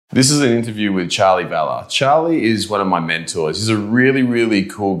This is an interview with Charlie Vella. Charlie is one of my mentors. He's a really, really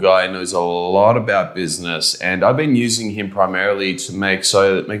cool guy, knows a lot about business, and I've been using him primarily to make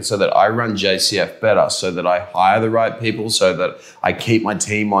so that I run JCF better, so that I hire the right people, so that I keep my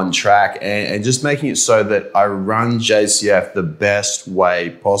team on track, and just making it so that I run JCF the best way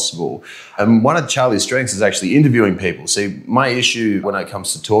possible. And one of Charlie's strengths is actually interviewing people. See, my issue when it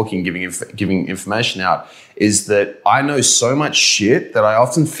comes to talking, giving information out, is that I know so much shit that I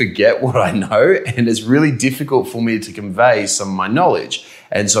often forget what I know, and it's really difficult for me to convey some of my knowledge.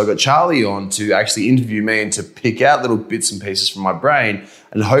 And so I got Charlie on to actually interview me and to pick out little bits and pieces from my brain.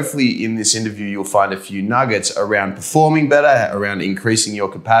 And hopefully in this interview, you'll find a few nuggets around performing better, around increasing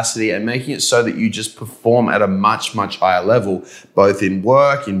your capacity and making it so that you just perform at a much, much higher level, both in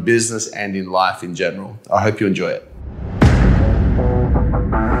work, in business, and in life in general. I hope you enjoy it.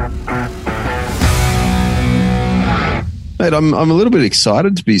 Mate, I'm a little bit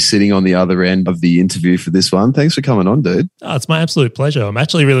excited to be sitting on the other end of the interview for this one. Thanks for coming on, dude. Oh, it's my absolute pleasure. I'm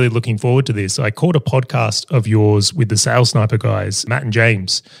actually really looking forward to this. I caught a podcast of yours with the Sales Sniper guys, Matt and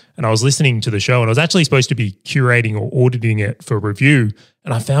James, and I was listening to the show, and I was actually supposed to be curating or auditing it for review,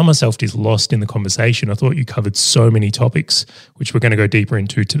 and I found myself just lost in the conversation. I thought you covered so many topics, which we're going to go deeper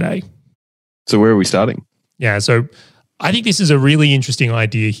into today. So where are we starting? Yeah, so I think this is a really interesting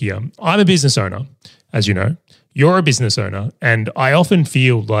idea here. I'm a business owner, as you know. You're a business owner, and I often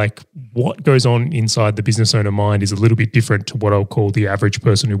feel like what goes on inside the business owner mind is a little bit different to what I'll call the average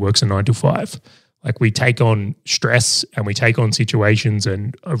person who works a 9 to 5. Like we take on stress and we take on situations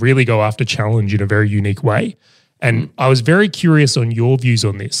and really go after challenge in a very unique way. And I was very curious on your views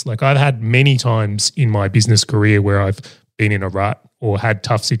on this. Like I've had many times in my business career where I've been in a rut or had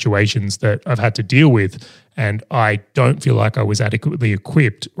tough situations that I've had to deal with, and I don't feel like I was adequately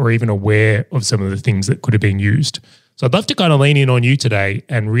equipped or even aware of some of the things that could have been used. So I'd love to kind of lean in on you today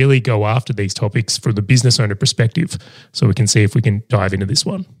and really go after these topics from the business owner perspective so we can see if we can dive into this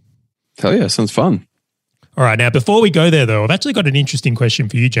one. Hell yeah, sounds fun. All right, now before we go there though, I've actually got an interesting question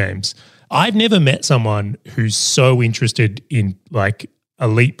for you, James. I've never met someone who's so interested in like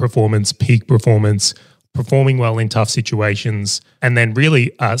elite performance, peak performance, performing well in tough situations, and then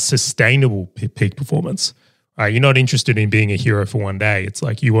really sustainable peak performance. You're not interested in being a hero for one day. It's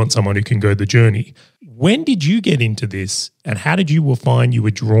like you want someone who can go the journey. When did you get into this, and how did you find you were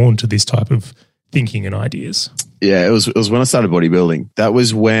drawn to this type of thinking and ideas? Yeah, it was when I started bodybuilding. That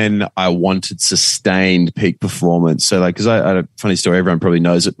was when I wanted sustained peak performance. So like, because I had a funny story, everyone probably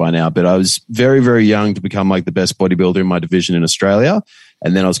knows it by now, but I was very, very young to become like the best bodybuilder in my division in Australia.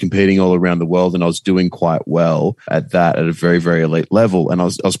 And then I was competing all around the world, and I was doing quite well at that at a very, very elite level. And I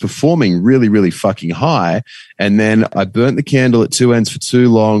was performing really, really fucking high. And then I burnt the candle at two ends for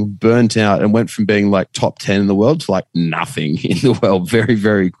too long, burnt out, and went from being like top 10 in the world to like nothing in the world very,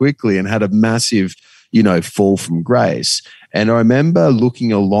 very quickly, and had a massive, fall from grace. And I remember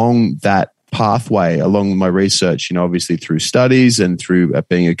looking along that pathway along my research, obviously through studies and through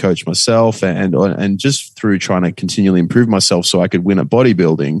being a coach myself and just through trying to continually improve myself so I could win at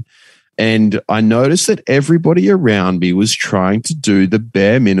bodybuilding. And I noticed that everybody around me was trying to do the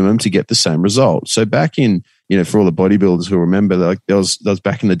bare minimum to get the same result. So back in, for all the bodybuilders who remember, like there was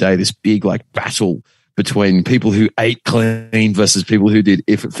back in the day, this big like battle between people who ate clean versus people who did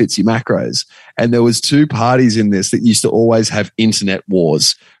if it fits your macros. And there was two parties in this that used to always have internet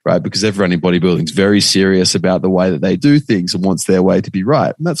wars, right? Because everyone in bodybuilding is very serious about the way that they do things and wants their way to be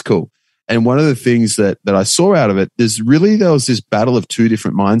right. And that's cool. And one of the things that I saw out of it, there was this battle of two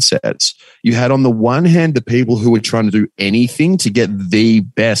different mindsets. You had on the one hand, the people who were trying to do anything to get the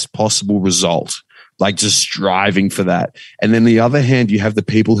best possible result, like just striving for that. And then the other hand, you have the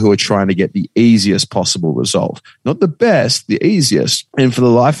people who are trying to get the easiest possible result. Not the best, the easiest. And for the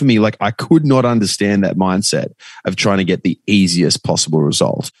life of me, like I could not understand that mindset of trying to get the easiest possible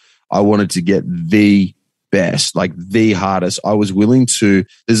result. I wanted to get the best, like the hardest. I was willing to,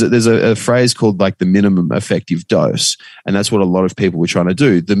 there's a phrase called like the minimum effective dose. And that's what a lot of people were trying to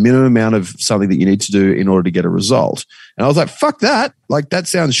do. The minimum amount of something that you need to do in order to get a result. And I was like, fuck that. Like that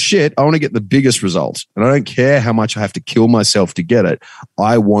sounds shit. I want to get the biggest result. And I don't care how much I have to kill myself to get it.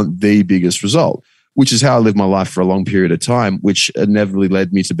 I want the biggest result, which is how I lived my life for a long period of time, which inevitably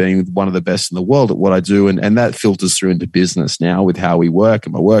led me to being one of the best in the world at what I do. And that filters through into business now with how we work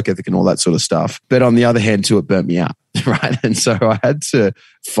and my work ethic and all that sort of stuff. But on the other hand, too, it burnt me out, right? And so I had to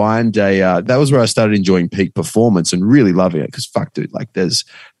find that was where I started enjoying peak performance and really loving it. Because fuck, dude, like there's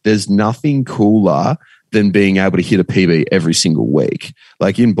nothing cooler than being able to hit a PB every single week.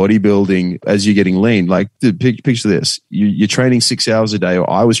 Like in bodybuilding, as you're getting lean, like picture this, you're training 6 hours a day, or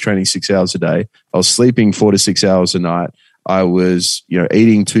I was training 6 hours a day. I was sleeping 4 to 6 hours a night. I was,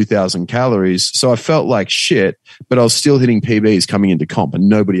 eating 2,000 calories. So I felt like shit, but I was still hitting PBs coming into comp and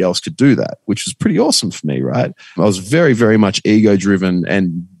nobody else could do that, which was pretty awesome for me, right? I was very, very much ego driven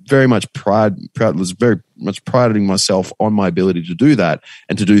and very much was very much priding myself on my ability to do that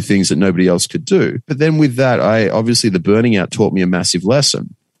and to do things that nobody else could do. But then with that, obviously the burning out taught me a massive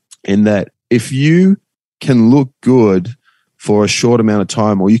lesson in that if you can look good for a short amount of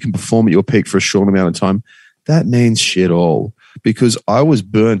time, or you can perform at your peak for a short amount of time, that means shit all. Because I was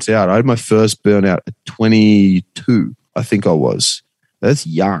burnt out. I had my first burnout at 22, I think I was. That's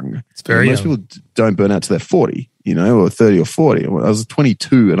young. It's very Most young. people don't burn out till they're 40, or 30 or 40. I was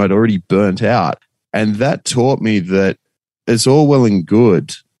 22 and I'd already burnt out. And that taught me that it's all well and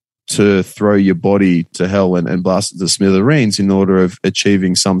good to throw your body to hell and blast it to smithereens in order of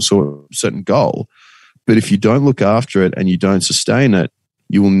achieving some sort of certain goal. But if you don't look after it and you don't sustain it,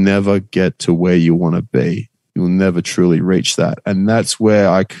 you will never get to where you want to be. You will never truly reach that. And that's where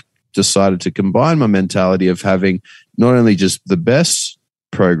I decided to combine my mentality of having not only just the best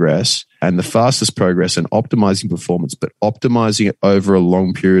progress and the fastest progress and optimizing performance, but optimizing it over a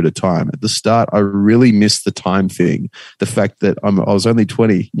long period of time. At the start, I really missed the time thing. The fact that I was only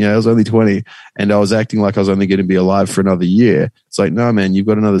 20. I was only 20 and I was acting like I was only going to be alive for another year. It's like, no, man, you've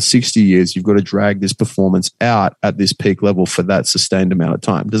got another 60 years. You've got to drag this performance out at this peak level for that sustained amount of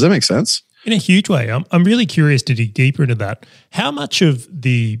time. Does that make sense? In a huge way. I'm really curious to dig deeper into that. How much of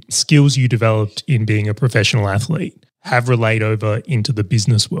the skills you developed in being a professional athlete have relayed over into the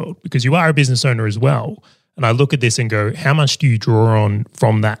business world? Because you are a business owner as well. And I look at this and go, how much do you draw on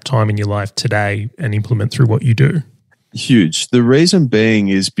from that time in your life today and implement through what you do? Huge. The reason being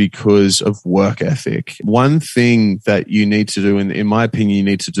is because of work ethic. One thing that you need to do, in my opinion, you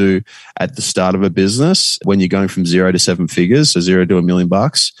need to do at the start of a business when you're going from 0 to 7 figures, so 0 to $1 million,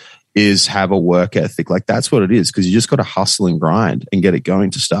 is have a work ethic. Like that's what it is, because you just got to hustle and grind and get it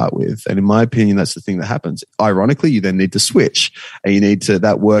going to start with. And in my opinion, that's the thing that happens. Ironically, you then need to switch and you need to,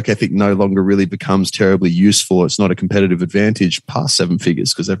 that work ethic no longer really becomes terribly useful. It's not a competitive advantage past 7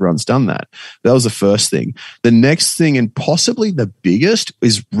 figures because everyone's done that. That was the first thing. The next thing, and possibly the biggest,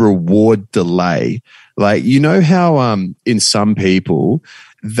 is reward delay. Like, how in some people,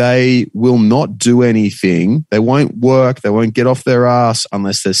 they will not do anything. They won't work. They won't get off their ass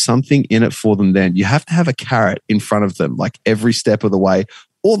unless there's something in it for them. Then you have to have a carrot in front of them, like every step of the way,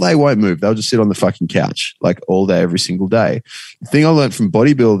 or they won't move. They'll just sit on the fucking couch like all day, every single day. The thing I learned from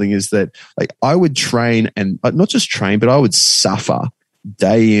bodybuilding is that like I would train, and not just train, but I would suffer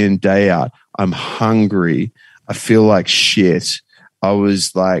day in, day out. I'm hungry. I feel like shit. I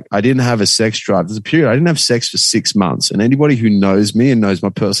was like, I didn't have a sex drive. There's a period I didn't have sex for 6 months. And anybody who knows me and knows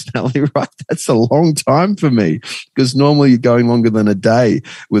my personality, right, that's a long time for me, because normally going longer than a day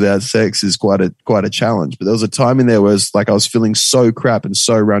without sex is quite a challenge. But there was a time in there where it's like I was feeling so crap and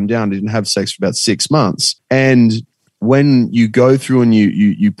so run down. I didn't have sex for about 6 months. And when you go through and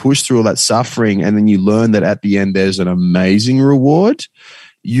you push through all that suffering, and then you learn that at the end there's an amazing reward,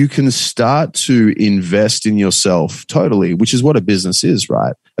 you can start to invest in yourself totally, which is what a business is,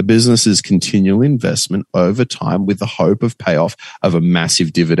 right? A business is continual investment over time with the hope of payoff of a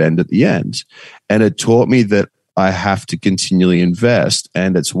massive dividend at the end. And it taught me that I have to continually invest.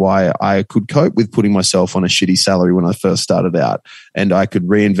 And it's why I could cope with putting myself on a shitty salary when I first started out. And I could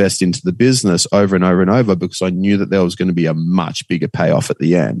reinvest into the business over and over and over, because I knew that there was going to be a much bigger payoff at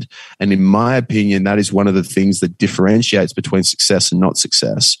the end. And in my opinion, that is one of the things that differentiates between success and not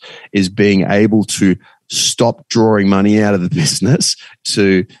success, is being able to stop drawing money out of the business,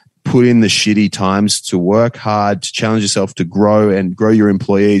 to put in the shitty times, to work hard, to challenge yourself, to grow and grow your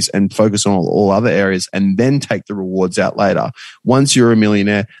employees and focus on all other areas, and then take the rewards out later. Once you're a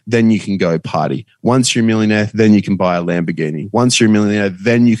millionaire, then you can go party. Once you're a millionaire, then you can buy a Lamborghini. Once you're a millionaire,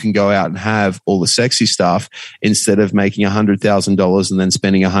 then you can go out and have all the sexy stuff, instead of making $100,000 and then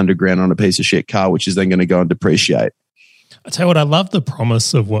spending $100,000 on a piece of shit car, which is then going to go and depreciate. I tell you what, I love the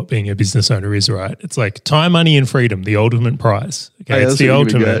promise of what being a business owner is, right? It's like time, money, and freedom, the ultimate prize. Okay, it's the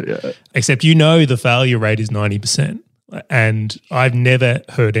ultimate. Yeah. Except the failure rate is 90%. And I've never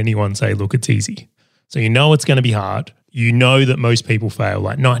heard anyone say, look, it's easy. So it's going to be hard. You know that most people fail,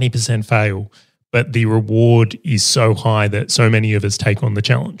 like 90% fail, but the reward is so high that so many of us take on the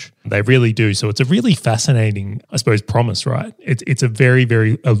challenge. They really do. So it's a really fascinating, I suppose, promise, right? It's a very,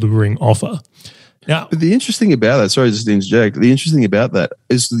 very alluring offer. Now, but the interesting about that, sorry, just to interject, the interesting about that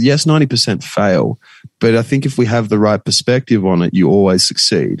is, yes, 90% fail, but I think if we have the right perspective on it, you always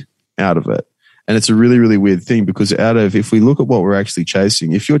succeed out of it. And it's a really, really weird thing because if we look at what we're actually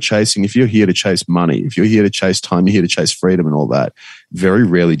chasing, if you're here to chase money, if you're here to chase time, you're here to chase freedom and all that, very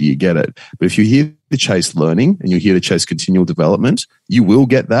rarely do you get it. But if you're here to chase learning and you're here to chase continual development, you will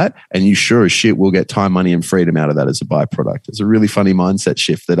get that. And you sure as shit will get time, money, and freedom out of that as a byproduct. It's a really funny mindset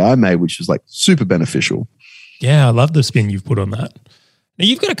shift that I made, which was like super beneficial. Yeah, I love the spin you've put on that. Now,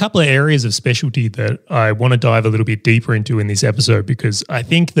 you've got a couple of areas of specialty that I want to dive a little bit deeper into in this episode because I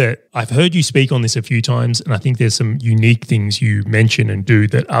think that I've heard you speak on this a few times and I think there's some unique things you mention and do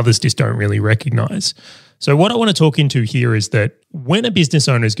that others just don't really recognize. So what I want to talk into here is that when a business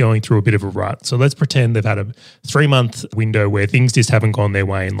owner is going through a bit of a rut, so let's pretend they've had a 3-month window where things just haven't gone their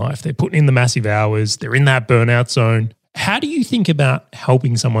way in life. They're putting in the massive hours, they're in that burnout zone. How do you think about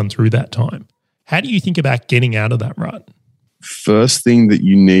helping someone through that time? How do you think about getting out of that rut? First thing that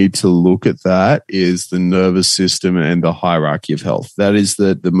you need to look at that is the nervous system and the hierarchy of health. That is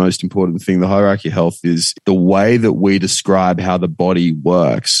the most important thing. The hierarchy of health is the way that we describe how the body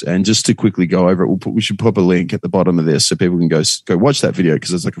works. And just to quickly go over it, we should put a link at the bottom of this so people can go watch that video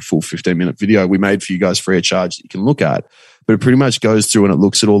because it's like a full 15-minute video we made for you guys free of charge that you can look at. But it pretty much goes through and it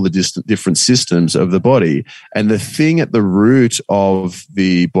looks at all the different systems of the body. And the thing at the root of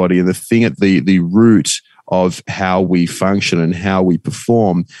the body and the thing at the root of how we function and how we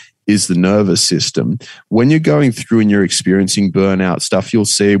perform is the nervous system. When you're going through and you're experiencing burnout, stuff you'll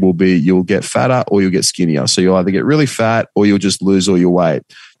see will be you'll get fatter or you'll get skinnier. So you'll either get really fat or you'll just lose all your weight.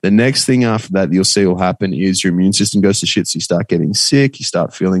 The next thing after that you'll see will happen is your immune system goes to shit. So you start getting sick, you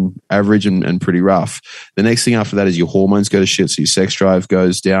start feeling average and pretty rough. The next thing after that is your hormones go to shit. So your sex drive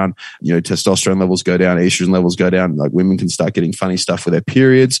goes down, testosterone levels go down, estrogen levels go down. Like women can start getting funny stuff with their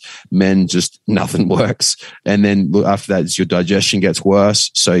periods. Men just nothing works. And then after that is your digestion gets worse.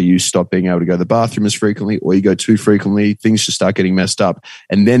 So you stop being able to go to the bathroom as frequently or you go too frequently. Things just start getting messed up.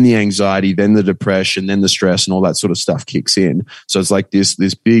 And then the anxiety, then the depression, then the stress and all that sort of stuff kicks in. So it's like this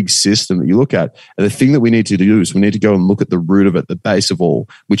big system that you look at. And the thing that we need to do is we need to go and look at the root of it, the base of all,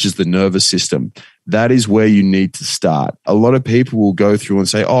 which is the nervous system. That is where you need to start. A lot of people will go through and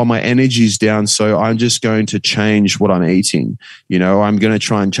say, oh, my energy's down, so I'm just going to change what I'm eating. I'm going to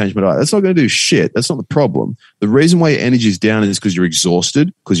try and change my diet. That's not going to do shit. That's not the problem. The reason why your energy is down is because you're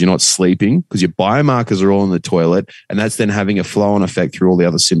exhausted, because you're not sleeping, because your biomarkers are all in the toilet, and that's then having a flow-on effect through all the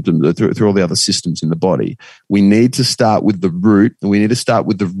other symptoms, through all the other systems in the body. We need to start with the root, and we need to start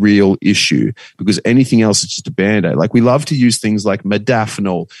with the real issue, because anything else is just a Band-Aid. Like we love to use things like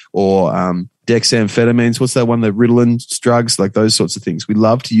modafinil or dexamphetamines, what's that one, the Ritalin drugs, like those sorts of things. We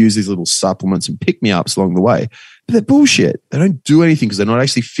love to use these little supplements and pick-me-ups along the way. But they're bullshit. They don't do anything because they're not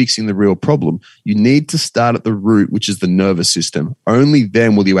actually fixing the real problem. You need to start at the root, which is the nervous system. Only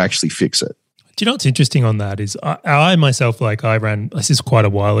then will you actually fix it. Do you know what's interesting on that is I myself, I ran, this is quite a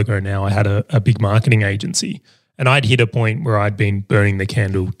while ago now, I had a big marketing agency and I'd hit a point where I'd been burning the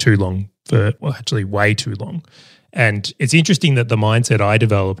candle too long actually way too long. And it's interesting that the mindset I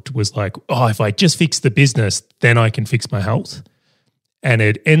developed was like, oh, if I just fix the business, then I can fix my health. And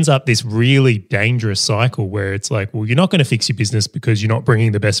it ends up this really dangerous cycle where it's like, well, you're not going to fix your business because you're not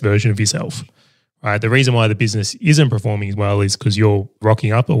bringing the best version of yourself. Right? The reason why the business isn't performing as well is because you're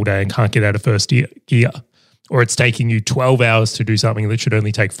rocking up all day and can't get out of first gear. Or it's taking you 12 hours to do something that should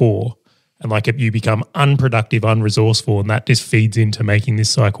only take 4. And you become unproductive, unresourceful, and that just feeds into making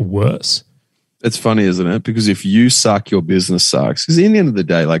this cycle worse. It's funny, isn't it? Because if you suck, your business sucks. Because in the end of the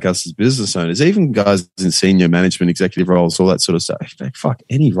day, like us as business owners, even guys in senior management, executive roles, all that sort of stuff, fuck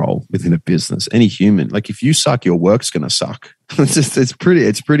any role within a business, any human. Like if you suck, your work's going to suck. It's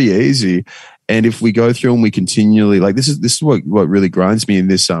pretty easy. And if we go through and we continually, this is what really grinds me in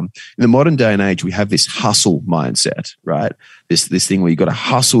this, in the modern day and age, we have this hustle mindset, right? This thing where you got to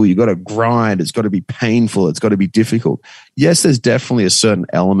hustle, you got to grind, it's got to be painful, it's got to be difficult. Yes, there's definitely a certain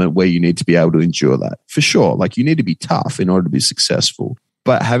element where you need to be able to endure that, for sure. Like you need to be tough in order to be successful.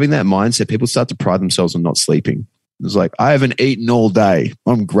 But having that mindset, people start to pride themselves on not sleeping. It's like, I haven't eaten all day.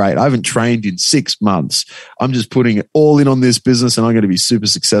 I'm great. I haven't trained in 6 months. I'm just putting it all in on this business and I'm going to be super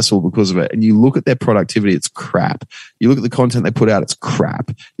successful because of it. And you look at their productivity, it's crap. You look at the content they put out, it's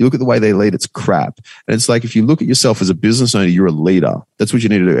crap. You look at the way they lead, it's crap. And it's like, if you look at yourself as a business owner, you're a leader. That's what you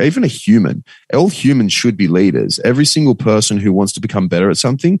need to do. Even a human. All humans should be leaders. Every single person who wants to become better at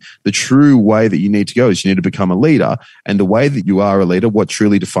something, the true way that you need to go is you need to become a leader. And the way that you are a leader, what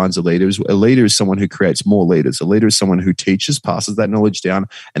truly defines a leader is someone who creates more leaders. A leader is someone who teaches, passes that knowledge down,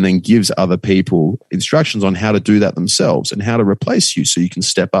 and then gives other people instructions on how to do that themselves and how to replace you so you can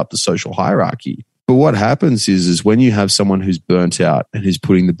step up the social hierarchy. But what happens is when you have someone who's burnt out and who's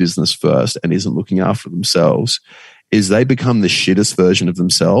putting the business first and isn't looking after themselves, is they become the shittest version of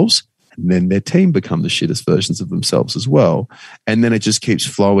themselves And then their team become the shittest versions of themselves as well. And then it just keeps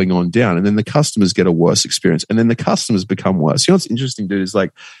flowing on down. And then the customers get a worse experience. And then the customers become worse. You know what's interesting, dude, is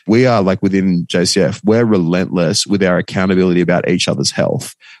like we are like within JCF, we're relentless with our accountability about each other's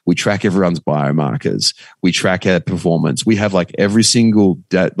health. We track everyone's biomarkers. We track our performance. We have like every single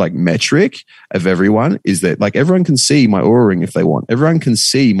like metric of everyone is that like everyone can see my Oura Ring if they want. Everyone can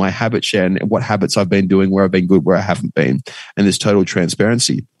see my habit share and what habits I've been doing, where I've been good, where I haven't been. And there's total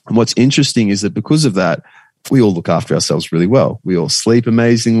transparency. And what's interesting is that because of that, we all look after ourselves really well. We all sleep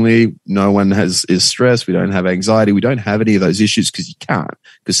amazingly. No one is stressed. We don't have anxiety. We don't have any of those issues because you can't,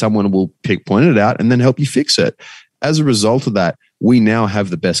 because someone will point it out and then help you fix it. As a result of that, we now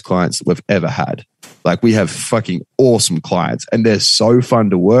have the best clients that we've ever had. Like we have fucking awesome clients and they're so fun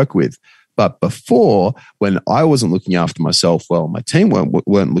to work with. But before, when I wasn't looking after myself well, my team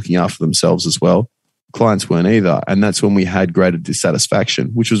weren't looking after themselves as well, clients weren't either. And that's when we had greater dissatisfaction,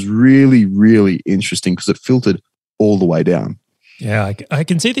 which was really, really interesting because it filtered all the way down. Yeah, I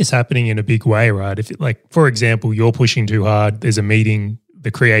can see this happening in a big way, right? If like, for example, you're pushing too hard, there's a meeting, the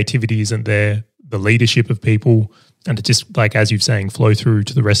creativity isn't there, the leadership of people, and it just like, as you're saying, flow through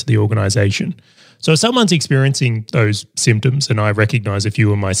to the rest of the organization. So if someone's experiencing those symptoms, and I recognize a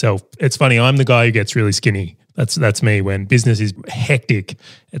few of myself, it's funny, I'm the guy who gets really skinny. That's me. When business is hectic,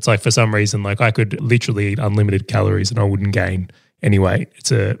 it's like for some reason, like I could literally eat unlimited calories and I wouldn't gain anyway.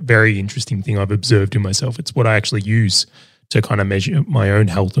 It's a very interesting thing I've observed in myself. It's what I actually use to kind of measure my own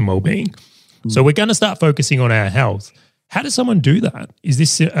health and well-being. So we're going to start focusing on our health. How does someone do that? Is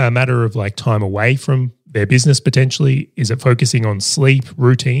this a matter of like time away from their business potentially? Is it focusing on sleep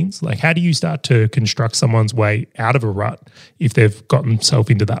routines? Like how do you start to construct someone's way out of a rut if they've gotten themselves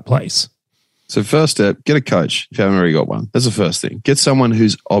into that place? So first step, get a coach if you haven't already got one. That's the first thing. Get someone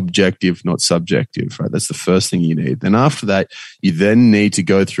who's objective, not subjective, right? That's the first thing you need. Then after that, you then need to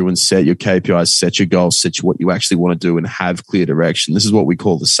go through and set your KPIs, set your goals, set what you actually want to do and have clear direction. This is what we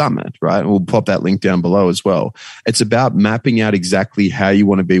call the summit, right? And we'll pop that link down below as well. It's about mapping out exactly how you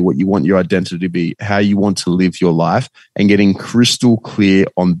want to be, what you want your identity to be, how you want to live your life and getting crystal clear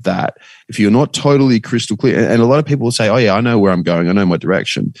on that. If you're not totally crystal clear, and a lot of people will say, oh yeah, I know where I'm going. I know my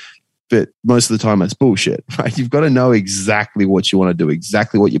direction. But most of the time that's bullshit, right? You've got to know exactly what you want to do,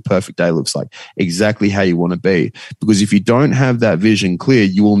 exactly what your perfect day looks like, exactly how you want to be. Because if you don't have that vision clear,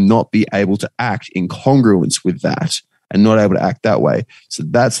 you will not be able to act in congruence with that and not able to act that way. So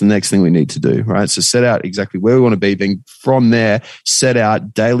that's the next thing we need to do, right? So set out exactly where we want to be. Then from there, set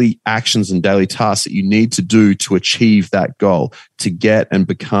out daily actions and daily tasks that you need to do to achieve that goal, to get and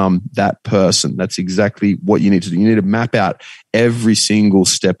become that person. That's exactly what you need to do. You need to map out every single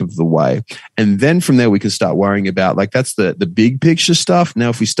step of the way. And then from there, we can start worrying about, like, that's the big picture stuff. Now,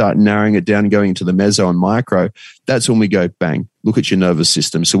 if we start narrowing it down and going into the meso and micro, that's when we go, bang, look at your nervous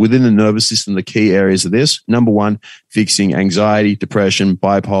system. So within the nervous system, the key areas of this, number one, fixing anxiety, depression,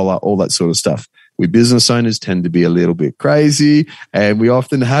 bipolar, all that sort of stuff. We business owners tend to be a little bit crazy and we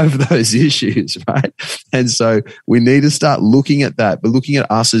often have those issues, right? And so we need to start looking at that, but looking at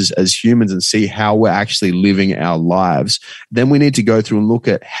us as humans and see how we're actually living our lives. Then we need to go through and look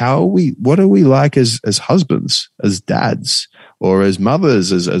at what are we like as husbands, as dads, or as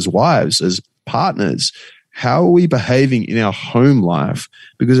mothers, as wives, as partners? How are we behaving in our home life?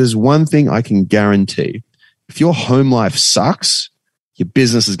 Because there's one thing I can guarantee. If your home life sucks, your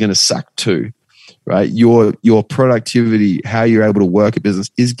business is going to suck too. Right? Your productivity, how you're able to work a business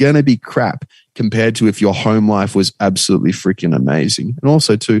is going to be crap compared to if your home life was absolutely freaking amazing. And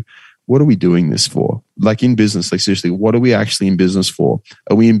also too, what are we doing this for? Like in business, like seriously, what are we actually in business for?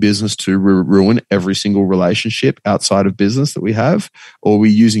 Are we in business to ruin every single relationship outside of business that we have? Or are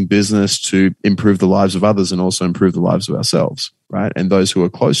we using business to improve the lives of others and also improve the lives of ourselves, right? And those who are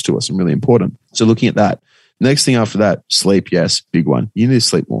close to us and really important. So looking at that. Next thing after that, sleep, yes, big one. You need to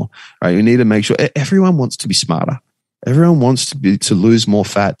sleep more, right? You need to make sure everyone wants to be smarter. Everyone wants to lose more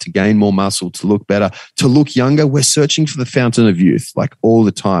fat, to gain more muscle, to look better, to look younger. We're searching for the fountain of youth, like all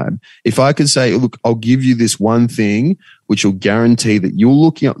the time. If I could say, look, I'll give you this one thing, which will guarantee that you'll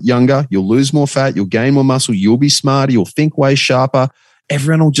look younger, you'll lose more fat, you'll gain more muscle, you'll be smarter, you'll think way sharper.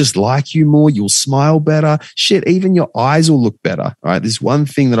 Everyone will just like you more. You'll smile better. Shit, even your eyes will look better, right? There's one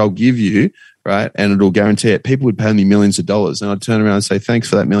thing that I'll give you, right? And it'll guarantee it. People would pay me millions of dollars. And I'd turn around and say, thanks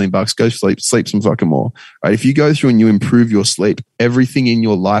for that $1 million. Go sleep some fucking more, right? If you go through and you improve your sleep, everything in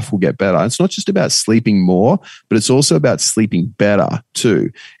your life will get better. It's not just about sleeping more, but it's also about sleeping better too.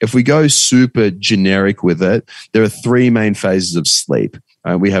 If we go super generic with it, there are 3 main phases of sleep.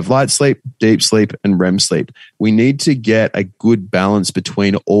 We have light sleep, deep sleep, and REM sleep. We need to get a good balance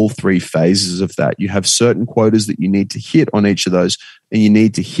between all 3 phases of that. You have certain quotas that you need to hit on each of those and you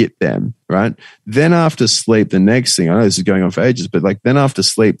need to hit them, right? Then after sleep, the next thing, I know this is going on for ages, but like then after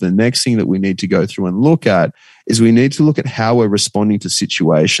sleep, the next thing that we need to go through and look at is we need to look at how we're responding to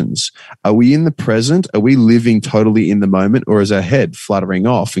situations. Are we in the present? Are we living totally in the moment, or is our head fluttering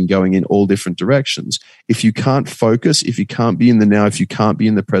off and going in all different directions? If you can't focus, if you can't be in the now, if you can't be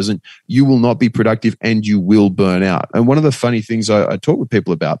in the present, you will not be productive and you will burn out. And one of the funny things I talk with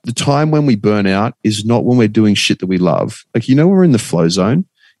people about, the time when we burn out is not when we're doing shit that we love. Like, we're in the flow zone.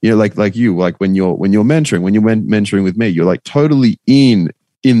 Like when you're mentoring with me, you're like totally in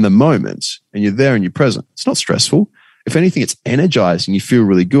the moment and you're there and you're present. It's not stressful. If anything, it's energizing. You feel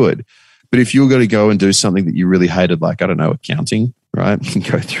really good. But if you're going to go and do something that you really hated, like, I don't know, accounting, right? You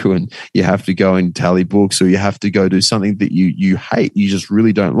go through and you have to go and tally books, or you have to go do something that you hate, you just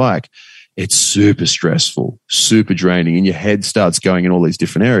really don't like. It's super stressful, super draining, and your head starts going in all these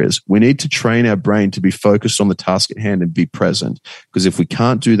different areas. We need to train our brain to be focused on the task at hand and be present, because if we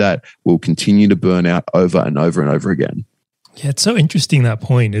can't do that, we'll continue to burn out over and over and over again. Yeah, it's so interesting, that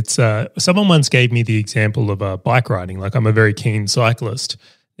point. It's someone once gave me the example of bike riding. Like, I'm a very keen cyclist.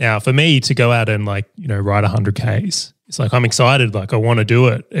 Now, for me to go out and ride 100 Ks, it's like I'm excited, like I want to do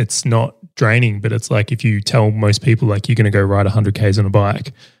it. It's not draining, but it's like if you tell most people like you're going to go ride 100 Ks on a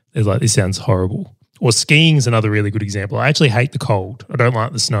bike, they're like, this sounds horrible. Or skiing is another really good example. I actually hate the cold. I don't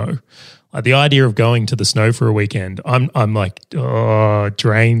like the snow. Like the idea of going to the snow for a weekend, I'm like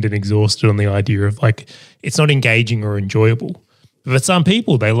drained and exhausted on the idea of like it's not engaging or enjoyable. But for some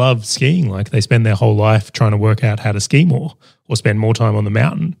people, they love skiing. Like they spend their whole life trying to work out how to ski more or spend more time on the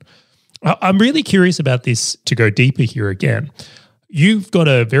mountain. I'm really curious about this, to go deeper here again. You've got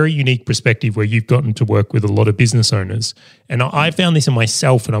a very unique perspective where you've gotten to work with a lot of business owners. And I found this in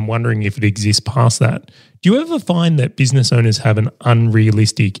myself, and I'm wondering if it exists past that. Do you ever find that business owners have an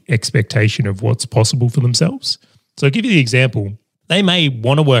unrealistic expectation of what's possible for themselves? So I'll give you the example. They may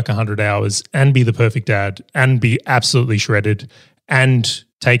want to work 100 hours and be the perfect dad and be absolutely shredded and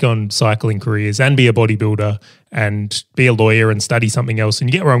take on cycling careers and be a bodybuilder and be a lawyer and study something else. And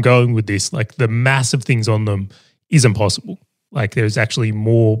you get where I'm going with this. Like the massive things on them isn't possible. Like there's actually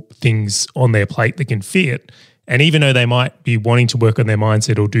more things on their plate that can fit. And even though they might be wanting to work on their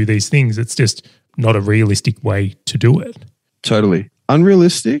mindset or do these things, it's just not a realistic way to do it. Totally.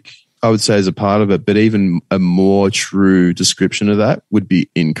 Unrealistic, I would say, is a part of it, but even a more true description of that would be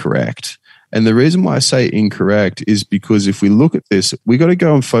incorrect. And the reason why I say incorrect is because if we look at this, we got to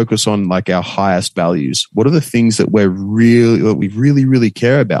go and focus on like our highest values. What are the things that we really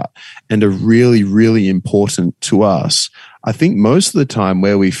care about and are really, really important to us? I think most of the time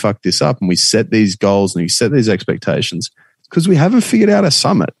where we fuck this up and we set these goals and we set these expectations because we haven't figured out a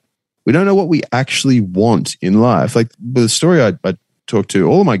summit. We don't know what we actually want in life. Like the story I talk to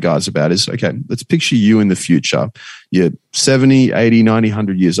all of my guys about is, okay, let's picture you in the future. You're 70, 80, 90,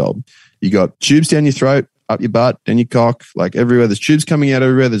 100 years old. You got tubes down your throat, up your butt, down your cock, like everywhere. There's tubes coming out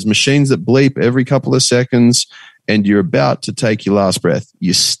everywhere. There's machines that bleep every couple of seconds, and you're about to take your last breath.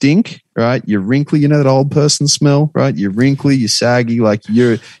 You stink, right? You're wrinkly. You know that old person smell, right? You're wrinkly, you're saggy, like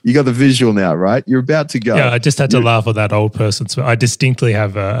you got the visual now, right? You're about to go. Yeah, I just had to laugh at that old person smell. I distinctly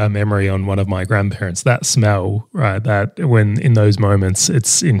have a memory on one of my grandparents. That smell, right? That when in those moments,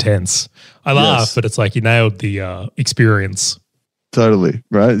 it's intense. I laugh, but it's like you nailed the experience. Totally,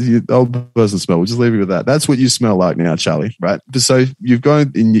 right? You old person smell. We'll just leave you with that. That's what you smell like now, Charlie, right? So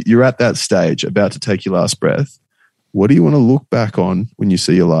you're at that stage, about to take your last breath. What do you want to look back on when you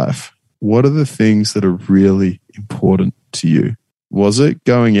see your life? What are the things that are really important to you? Was it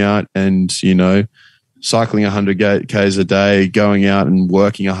going out and, cycling 100 Ks a day, going out and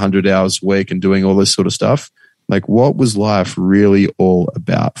working 100 hours a week and doing all this sort of stuff? Like, what was life really all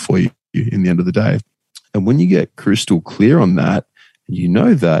about for you in the end of the day? And when you get crystal clear on that, you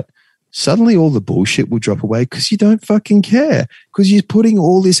know that, suddenly all the bullshit will drop away because you don't fucking care, because you're putting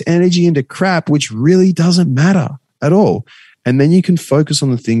all this energy into crap which really doesn't matter at all. And then you can focus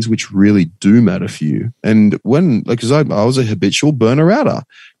on the things which really do matter for you. And because I was a habitual burner-outer,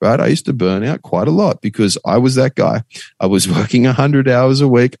 right? I used to burn out quite a lot because I was that guy. I was working 100 hours a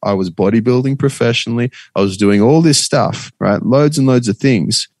week. I was bodybuilding professionally. I was doing all this stuff, right? Loads and loads of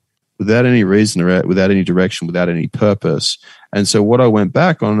things without any reason or without any direction, without any purpose. And so what I went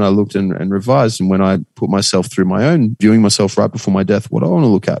back on, I looked and revised. And when I put myself through my own, viewing myself right before my death, what I want to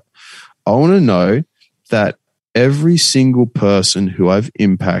look at, I want to know that every single person who I've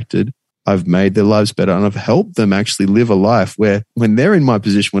impacted, I've made their lives better, and I've helped them actually live a life where when they're in my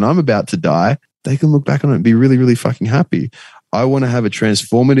position, when I'm about to die, they can look back on it and be really, really fucking happy. I want to have a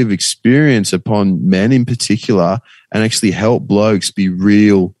transformative experience upon men in particular and actually help blokes be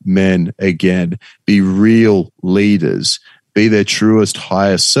real men again, be real leaders, be their truest,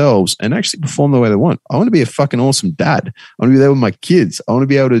 highest selves and actually perform the way they want. I want to be a fucking awesome dad. I want to be there with my kids. I want to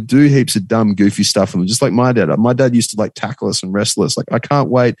be able to do heaps of dumb, goofy stuff. And just like my dad. My dad used to like tackle us and wrestle us. Like, I can't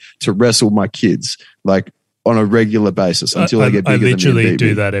wait to wrestle my kids like on a regular basis until they get bigger than me. I literally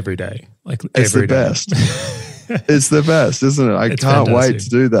do that every day. Like it's every the day. best. It's the best, isn't it? I can't wait to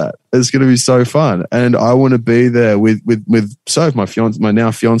do that. It's going to be so fun. And I want to be there with Soph, my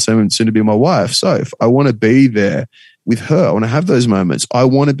now fiance and soon to be my wife, Soph. I want to be there with her. I want to have those moments. I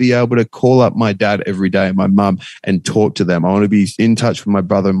want to be able to call up my dad every day and my mum and talk to them. I want to be in touch with my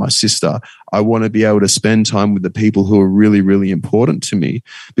brother and my sister. I want to be able to spend time with the people who are really, really important to me.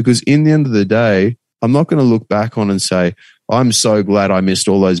 Because in the end of the day, I'm not going to look back on and say, I'm so glad I missed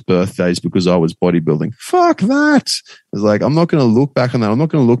all those birthdays because I was bodybuilding. Fuck that. It's like, I'm not going to look back on that. I'm not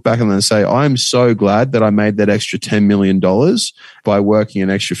going to look back on that and say, I'm so glad that I made that extra $10 million by working an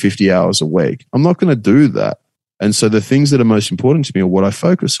extra 50 hours a week. I'm not going to do that. And so the things that are most important to me are what I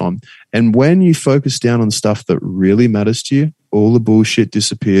focus on. And when you focus down on stuff that really matters to you, all the bullshit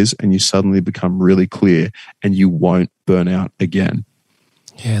disappears and you suddenly become really clear and you won't burn out again.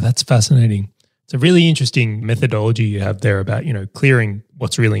 Yeah, that's fascinating. It's a really interesting methodology you have there about, clearing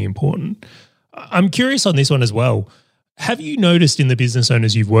what's really important. I'm curious on this one as well. Have you noticed in the business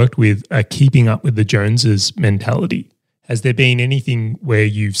owners you've worked with keeping up with the Joneses mentality? Has there been anything where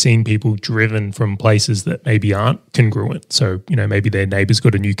you've seen people driven from places that maybe aren't congruent? So, maybe their neighbor's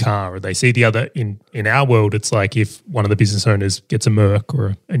got a new car or they see the other. In our world, it's like if one of the business owners gets a Merc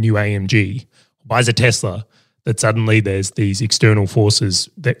or a new AMG, buys a Tesla, that suddenly there's these external forces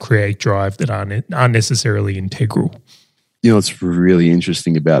that create drive that aren't necessarily integral. What's really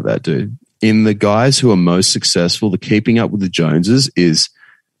interesting about that, dude? In the guys who are most successful, the keeping up with the Joneses is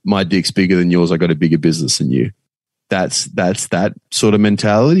my dick's bigger than yours. I got a bigger business than you. That's that sort of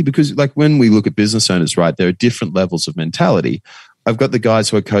mentality. Because like when we look at business owners, right, there are different levels of mentality. I've got the guys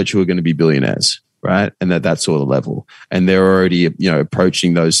who I coach who are going to be billionaires, right? And that sort of level. And they're already,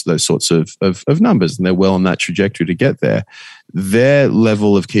 approaching those sorts of numbers and they're well on that trajectory to get there. Their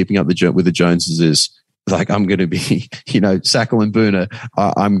level of keeping up with the Joneses is like, I'm going to be, Sackle and Booner,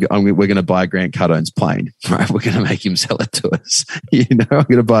 we're going to buy Grant Cardone's plane, right? We're going to make him sell it to us. I'm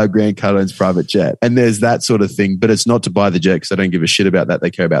going to buy Grant Cardone's private jet. And there's that sort of thing, but it's not to buy the jet because they don't give a shit about that. They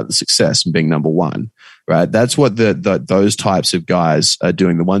care about the success and being number one, right? That's what those types of guys are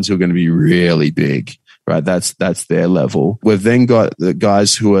doing. The ones who are going to be really big, right? That's their level. We've then got the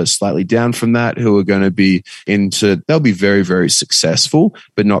guys who are slightly down from that, who are going to be they'll be very, very successful,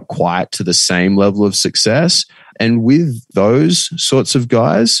 but not quite to the same level of success. And with those sorts of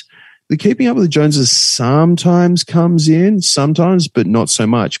guys, the keeping up with the Joneses sometimes comes in, sometimes, but not so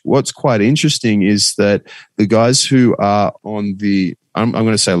much. What's quite interesting is that the guys who are on the I'm going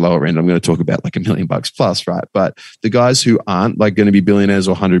to say lower end. I'm going to talk about like $1 million plus, right? But the guys who aren't like going to be billionaires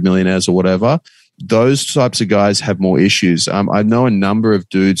or 100 millionaires or whatever, those types of guys have more issues. I know a number of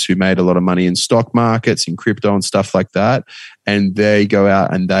dudes who made a lot of money in stock markets, in crypto and stuff like that. And they go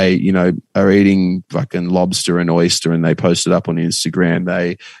out and they, are eating fucking lobster and oyster and they post it up on Instagram.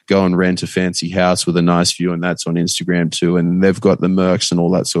 They go and rent a fancy house with a nice view and that's on Instagram too. And they've got the Mercs and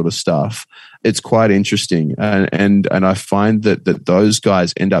all that sort of stuff. It's quite interesting. And I find that those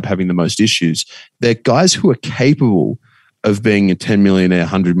guys end up having the most issues. They're guys who are capable of being a 10 millionaire,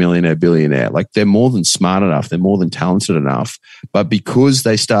 100 millionaire, billionaire. Like they're more than smart enough. They're more than talented enough. But because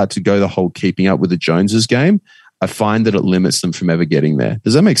they start to go the whole keeping up with the Joneses game, I find that it limits them from ever getting there.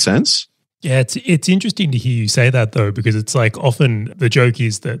 Does that make sense? Yeah, it's interesting to hear you say that though, because it's like often the joke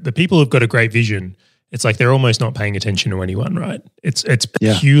is that the people who've got a great vision, it's like they're almost not paying attention to anyone, right? It's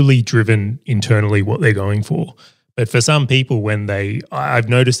purely driven internally what they're going for. But for some people, I've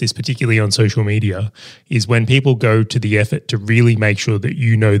noticed this particularly on social media, is when people go to the effort to really make sure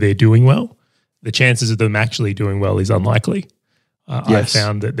that they're doing well, the chances of them actually doing well is unlikely. Yes. I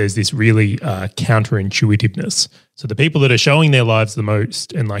found that there's this really counterintuitiveness. So the people that are showing their lives the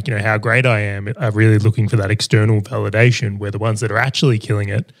most and like, how great I am are really looking for that external validation, where the ones that are actually killing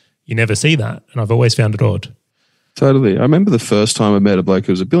it, you never see that. And I've always found it odd. Totally. I remember the first time I met a bloke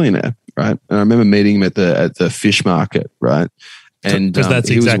who was a billionaire, right? And I remember meeting him at the fish market, right? And because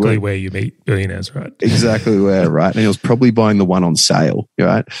that's exactly where you meet billionaires, right? Exactly where, right? And he was probably buying the one on sale,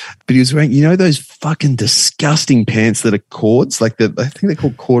 right? But he was wearing, those fucking disgusting pants that are cords, like I think they're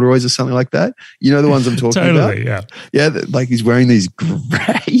called corduroys or something like that. You know the ones I'm talking about? Totally, yeah. Yeah, like he's wearing these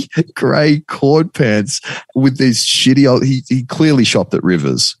grey cord pants with these shitty old. He clearly shopped at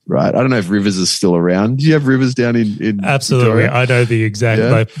Rivers, right? I don't know if Rivers is still around. Do you have Rivers down in Absolutely, Victoria? I know the exact.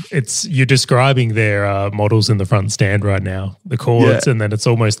 Yeah. You're describing their models in the front stand right now. The cords, and then it's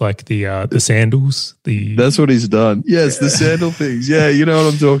almost like the sandals. That's what he's done. Yes, the sandal things. Yeah, you know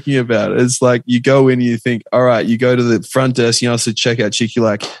what I'm talking about. It's like you go in and you think, all right, you go to the front desk, you ask the checkout chick, you're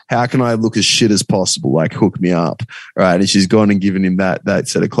like, how can I look as shit as possible? Like, hook me up. Right. And she's gone and given him that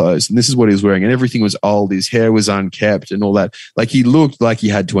set of clothes. And this is what he was wearing. And everything was old. His hair was unkept and all that. Like, he looked like he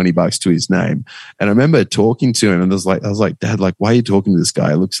had $20 to his name. And I remember talking to him and I was like, Dad, like, why are you talking to this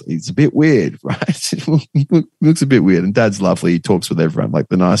guy? He's a bit weird, right? He looks a bit weird. And Dad's lovely. He talks with everyone, like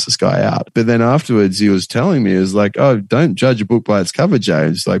the nicest guy out. But then afterwards, he was telling me, he was like, oh, don't judge a book by its cover,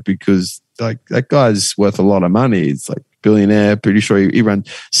 James. Like, because like that guy's worth a lot of money. It's like billionaire, pretty sure he runs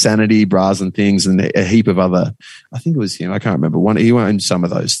Sanity, bras and things, and a heap of other, I think it was him, I can't remember. He owned some of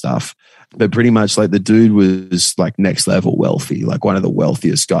those stuff. But pretty much like the dude was like next level wealthy, like one of the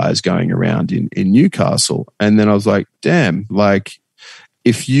wealthiest guys going around in Newcastle. And then I was like, damn, like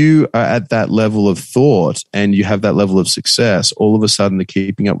if you are at that level of thought and you have that level of success, all of a sudden the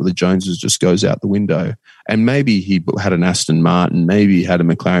keeping up with the Joneses just goes out the window. And maybe he had an Aston Martin, maybe he had a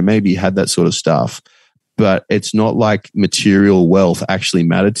McLaren, maybe he had that sort of stuff. But it's not like material wealth actually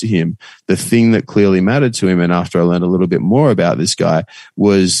mattered to him. The thing that clearly mattered to him, and after I learned a little bit more about this guy,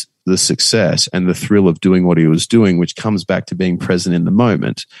 was the success and the thrill of doing what he was doing, which comes back to being present in the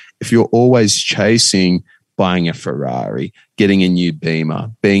moment. If you're always chasing buying a Ferrari, getting a new Beamer,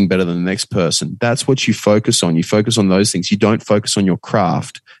 being better than the next person, that's what you focus on. You focus on those things. You don't focus on your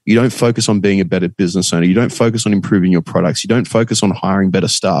craft. You don't focus on being a better business owner. You don't focus on improving your products. You don't focus on hiring better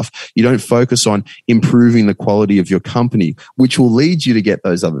staff. You don't focus on improving the quality of your company, which will lead you to get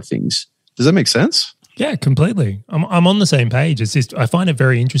those other things. Does that make sense? Yeah, completely. I'm on the same page. It's just, I find it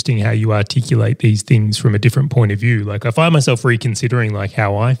very interesting how you articulate these things from a different point of view. Like I find myself reconsidering like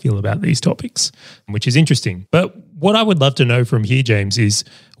how I feel about these topics, which is interesting. But what I would love to know from here, James, is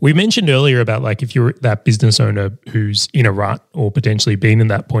we mentioned earlier about like if you're that business owner who's in a rut or potentially been in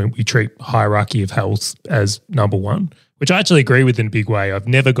that point, we treat hierarchy of health as number one, which I actually agree with in a big way. I've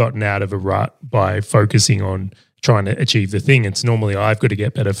never gotten out of a rut by focusing on trying to achieve the thing. It's normally I've got to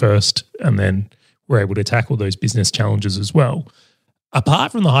get better first and then we're able to tackle those business challenges as well.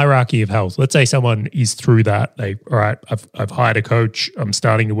 Apart from the hierarchy of health, let's say someone is through that. All right, I've hired a coach. I'm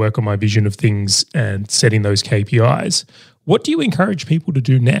starting to work on my vision of things and setting those KPIs. What do you encourage people to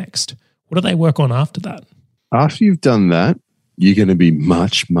do next? What do they work on after that? After you've done that, you're going to be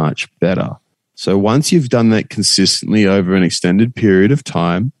much, much better. So once you've done that consistently over an extended period of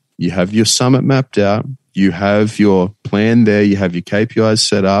time, you have your summit mapped out, you have your plan there, you have your KPIs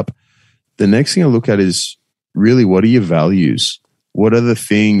set up. The next thing I look at is really, what are your values? What are the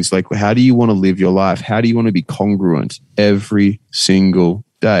things, like how do you want to live your life? How do you want to be congruent every single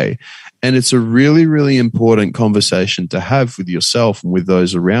day? And it's a really, really important conversation to have with yourself and with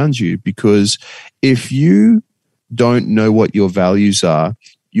those around you, because if you don't know what your values are,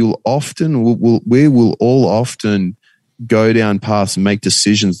 we will all often go down paths and make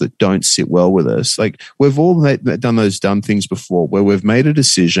decisions that don't sit well with us. Like we've all done those dumb things before where we've made a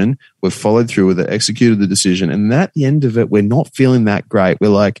decision, we've followed through with it, executed the decision, and at the end of it, we're not feeling that great. We're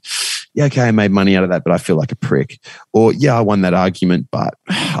like, yeah, okay, I made money out of that, but I feel like a prick. Or yeah, I won that argument, but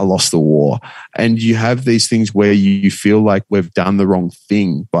I lost the war. And you have these things where you feel like we've done the wrong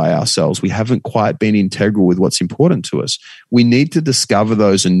thing by ourselves. We haven't quite been integral with what's important to us. We need to discover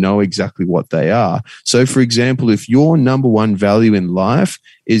those and know exactly what they are. So for example, if your number one value in life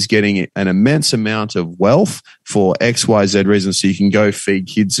is getting an immense amount of wealth for XYZ reasons, so you can go feed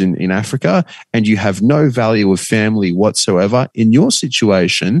kids in Africa, and you have no value of family whatsoever, in your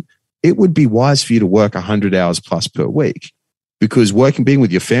situation, it would be wise for you to work 100 hours plus per week, because being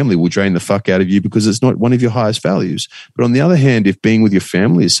with your family will drain the fuck out of you because it's not one of your highest values. But on the other hand, if being with your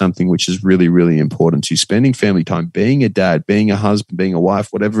family is something which is really, really important to you, spending family time, being a dad, being a husband, being a wife,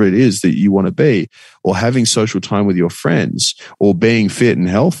 whatever it is that you want to be, or having social time with your friends, or being fit and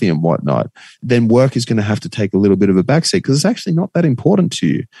healthy and whatnot, then work is going to have to take a little bit of a backseat because it's actually not that important to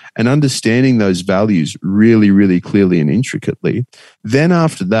you. And understanding those values really, really clearly and intricately. Then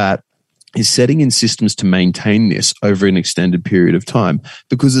after that, is setting in systems to maintain this over an extended period of time,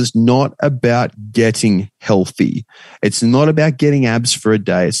 because it's not about getting healthy. It's not about getting abs for a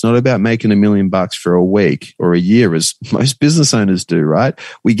day. It's not about making $1 million for a week or a year, as most business owners do, right?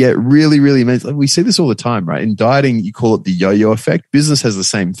 We get really, really, we see this all the time, right? In dieting, you call it the yo-yo effect. Business has the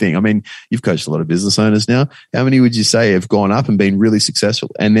same thing. I mean, you've coached a lot of business owners now. How many would you say have gone up and been really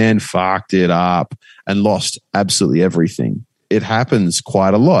successful and then fucked it up and lost absolutely everything? It happens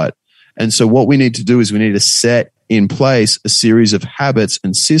quite a lot. And so what we need to do is we need to set in place a series of habits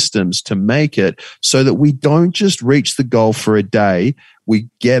and systems to make it so that we don't just reach the goal for a day, we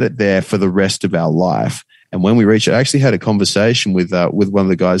get it there for the rest of our life. And when we reach, I actually had a conversation with one of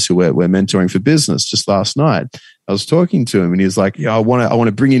the guys who we're mentoring for business just last night. I was talking to him and he was like, I want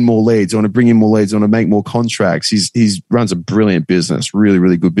to bring in more leads. I want to make more contracts. He runs a brilliant business, really,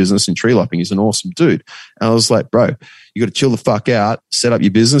 really good business in tree lopping. He's an awesome dude. And I was like, bro, you got to chill the fuck out, set up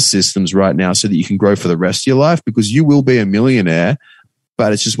your business systems right now so that you can grow for the rest of your life, because you will be a millionaire,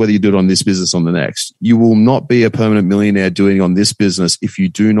 but it's just whether you do it on this business or on the next. You will not be a permanent millionaire doing it on this business if you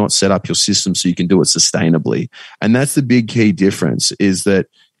do not set up your system so you can do it sustainably. And that's the big key difference, is that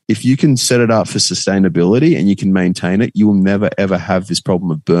if you can set it up for sustainability and you can maintain it, you will never, ever have this problem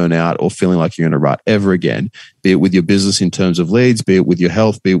of burnout or feeling like you're in a rut ever again, be it with your business in terms of leads, be it with your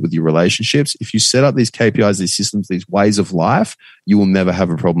health, be it with your relationships. If you set up these KPIs, these systems, these ways of life, you will never have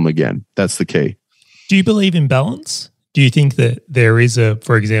a problem again. That's the key. Do you believe in balance? Do you think that there is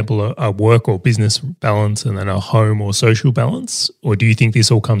for example, a work or business balance and then a home or social balance? Or do you think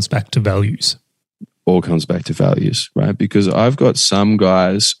this all comes back to values? All comes back to values, right? Because I've got some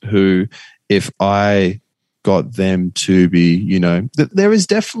guys who, if I got them to be, there is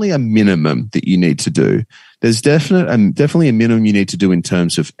definitely a minimum that you need to do. There's definitely a minimum you need to do in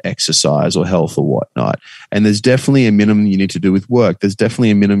terms of exercise or health or whatnot. And there's definitely a minimum you need to do with work. There's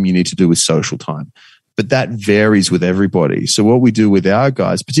definitely a minimum you need to do with social time. But that varies with everybody. So what we do with our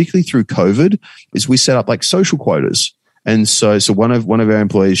guys, particularly through COVID, is we set up like social quotas. And so one of our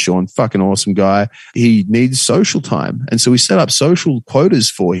employees, Sean, fucking awesome guy, he needs social time. And so we set up social quotas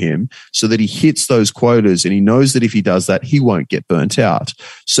for him so that he hits those quotas and he knows that if he does that, he won't get burnt out.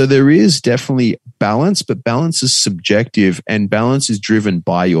 So there is definitely balance, but balance is subjective and balance is driven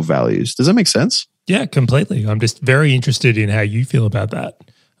by your values. Does that make sense? Yeah, completely. I'm just very interested in how you feel about that.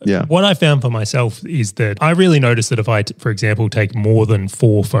 Yeah. What I found for myself is that I really notice that if I, for example, take more than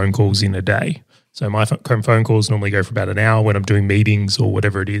 4 phone calls in a day, so my phone calls normally go for about an hour when I'm doing meetings or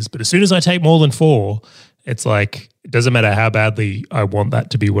whatever it is. But as soon as I take more than 4, it's like, it doesn't matter how badly I want that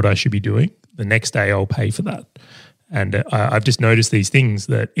to be what I should be doing. The next day I'll pay for that. And I've just noticed these things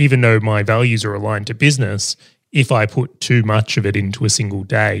that even though my values are aligned to business, if I put too much of it into a single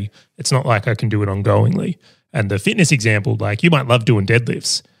day, it's not like I can do it ongoingly. And the fitness example, like you might love doing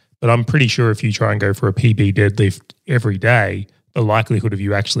deadlifts, but I'm pretty sure if you try and go for a PB deadlift every day, the likelihood of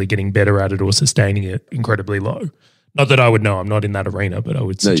you actually getting better at it or sustaining it incredibly low. Not that I would know, I'm not in that arena, but I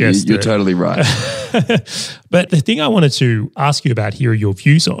would suggest you're totally right. But the thing I wanted to ask you about here are your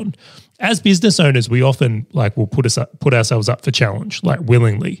views on. As business owners, we often will put ourselves up for challenge, like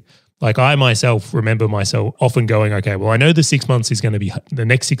willingly. Like I myself remember myself often going, okay, well, I know the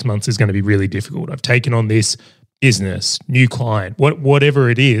next 6 months is going to be really difficult. I've taken on this business, new client, whatever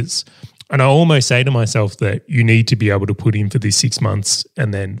it is. And I almost say to myself that you need to be able to put in for these 6 months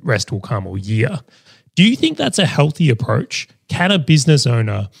and then rest will come, or year. Do you think that's a healthy approach? Can a business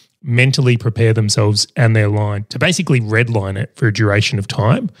owner mentally prepare themselves and their line to basically redline it for a duration of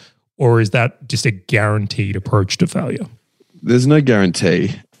time? Or is that just a guaranteed approach to failure? There's no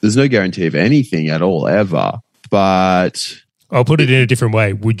guarantee. There's no guarantee of anything at all, ever. But I'll put it in a different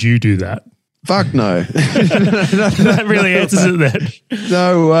way. Would you do that? Fuck no. That really answers it then.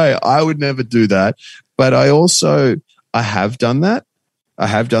 No way. I would never do that. But I have done that.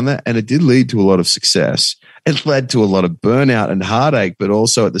 And it did lead to a lot of success. It led to a lot of burnout and heartache, but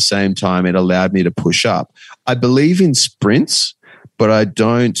also at the same time, it allowed me to push up. I believe in sprints, but I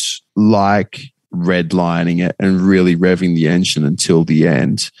don't like redlining it and really revving the engine until the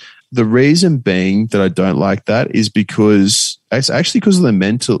end. The reason being that I don't like that is because it's actually because of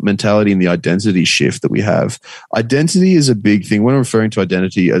the mentality and the identity shift that we have. Identity is a big thing. When I'm referring to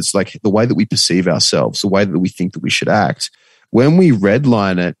identity, it's like the way that we perceive ourselves, the way that we think that we should act. When we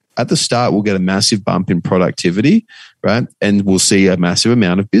redline it, at the start, we'll get a massive bump in productivity, right? And we'll see a massive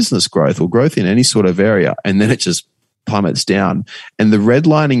amount of business growth or growth in any sort of area. And then it just plummets down. And the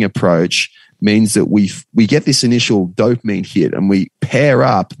redlining approach means that we get this initial dopamine hit and we pair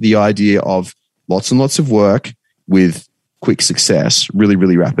up the idea of lots and lots of work with quick success, really,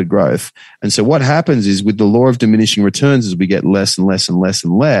 really rapid growth. And so what happens is with the law of diminishing returns, as we get less and less and less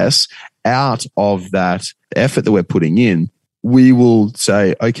and less out of that effort that we're putting in, we will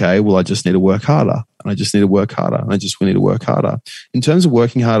say, okay, well, I just need to work harder. And I just need to work harder. And I just need to work harder. In terms of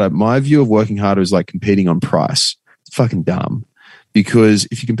working harder, my view of working harder is like competing on price. It's fucking dumb. Because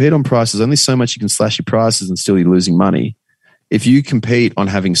if you compete on price, there's only so much you can slash your prices and still you're losing money. If you compete on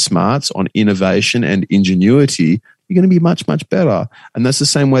having smarts, on innovation and ingenuity, you're going to be much, much better. And that's the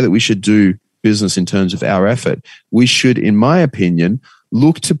same way that we should do business in terms of our effort. We should, in my opinion,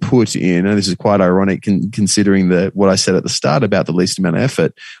 look to put in, and this is quite ironic considering what I said at the start about the least amount of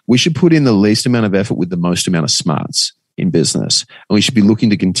effort, we should put in the least amount of effort with the most amount of smarts in business. And we should be looking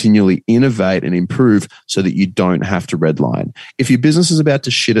to continually innovate and improve so that you don't have to redline. If your business is about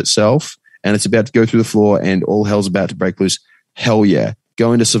to shit itself and it's about to go through the floor and all hell's about to break loose, hell yeah,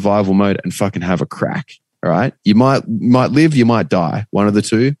 go into survival mode and fucking have a crack. All right. You might live, you might die, one of the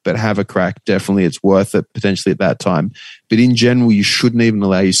two, but have a crack. Definitely it's worth it potentially at that time. But in general, you shouldn't even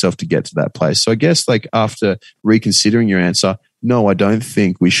allow yourself to get to that place. So I guess like after reconsidering your answer, no, I don't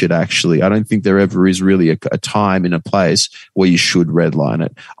think we should actually. I don't think there ever is really a time in a place where you should redline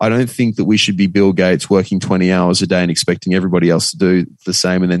it. I don't think that we should be Bill Gates working 20 hours a day and expecting everybody else to do the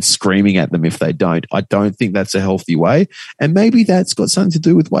same and then screaming at them if they don't. I don't think that's a healthy way. And maybe that's got something to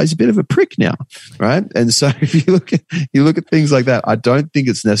do with why he's a bit of a prick now, right? And so if you look at things like that, I don't think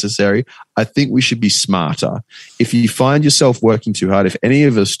it's necessary. I think we should be smarter. If you find yourself working too hard, if any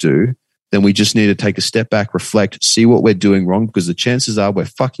of us do, then we just need to take a step back, reflect, see what we're doing wrong, because the chances are we're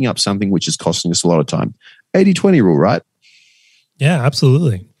fucking up something which is costing us a lot of time. 80-20 rule, right? Yeah,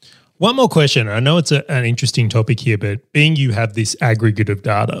 absolutely. One more question. I know it's an interesting topic here, but being you have this aggregate of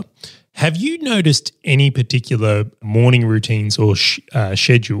data, have you noticed any particular morning routines or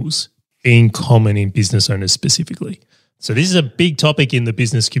schedules being common in business owners specifically? So this is a big topic in the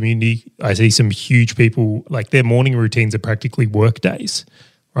business community. I see some huge people, like their morning routines are practically work days.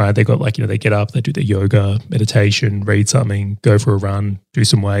 Right, they got like, they get up, they do their yoga, meditation, read something, go for a run, do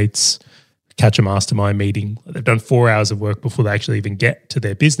some weights, catch a mastermind meeting. They've done 4 hours of work before they actually even get to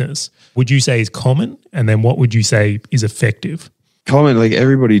their business. Would you say is common? And then what would you say is effective? Common, like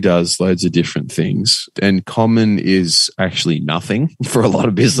everybody does loads of different things. And common is actually nothing for a lot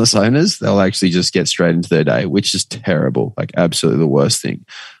of business owners. They'll actually just get straight into their day, which is terrible, like absolutely the worst thing.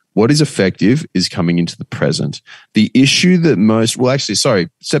 What is effective is coming into the present. The issue that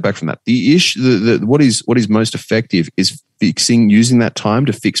step back from that. The issue, what is most effective is using that time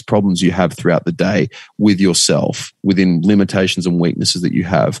to fix problems you have throughout the day with yourself, within limitations and weaknesses that you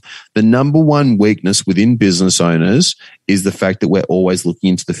have. The number one weakness within business owners is the fact that we're always looking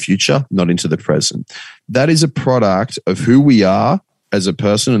into the future, not into the present. That is a product of who we are as a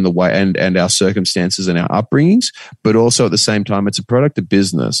person and the way and our circumstances and our upbringings, but also at the same time, it's a product of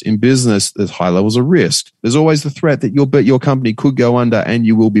business. In business, there's high levels of risk. There's always the threat that your company could go under and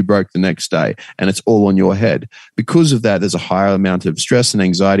you will be broke the next day, and it's all on your head. Because of that, there's a higher amount of stress and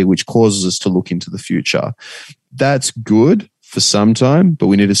anxiety, which causes us to look into the future. That's good for some time, but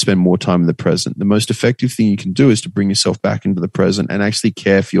we need to spend more time in the present. The most effective thing you can do is to bring yourself back into the present and actually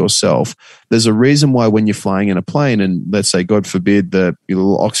care for yourself. There's a reason why when you're flying in a plane and let's say, God forbid, your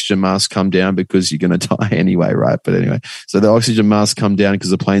little oxygen mask come down because you're going to die anyway, right? But anyway, so the oxygen mask come down because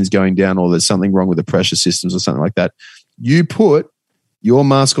the plane's going down or there's something wrong with the pressure systems or something like that. You put your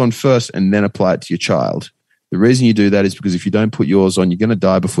mask on first and then apply it to your child. The reason you do that is because if you don't put yours on, you're going to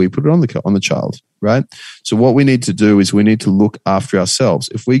die before you put it on the child, right? So what we need to do is we need to look after ourselves.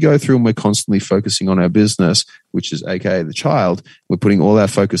 If we go through and we're constantly focusing on our business, which is AKA the child, we're putting all our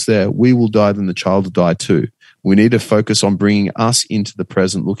focus there, we will die, then the child will die too. We need to focus on bringing us into the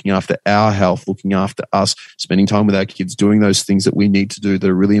present, looking after our health, looking after us, spending time with our kids, doing those things that we need to do that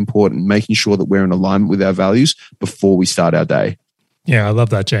are really important, making sure that we're in alignment with our values before we start our day. Yeah, I love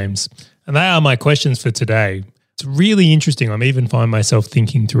that, James. And they are my questions for today. It's really interesting. I'm even find myself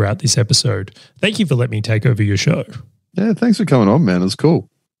thinking throughout this episode. Thank you for letting me take over your show. Yeah, thanks for coming on, man. It was cool.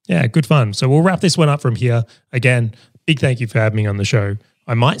 Yeah, good fun. So we'll wrap this one up from here. Again, big thank you for having me on the show.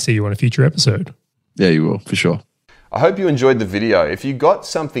 I might see you on a future episode. Yeah, you will, for sure. I hope you enjoyed the video. If you got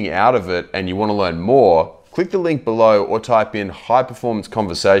something out of it and you want to learn more, click the link below or type in High Performance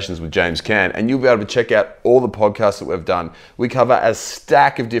Conversations with James Caan and you'll be able to check out all the podcasts that we've done. We cover a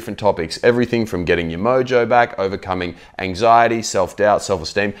stack of different topics, everything from getting your mojo back, overcoming anxiety, self-doubt,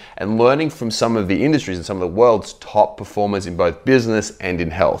 self-esteem, and learning from some of the industries and some of the world's top performers in both business and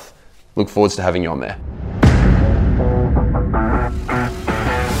in health. Look forward to having you on there.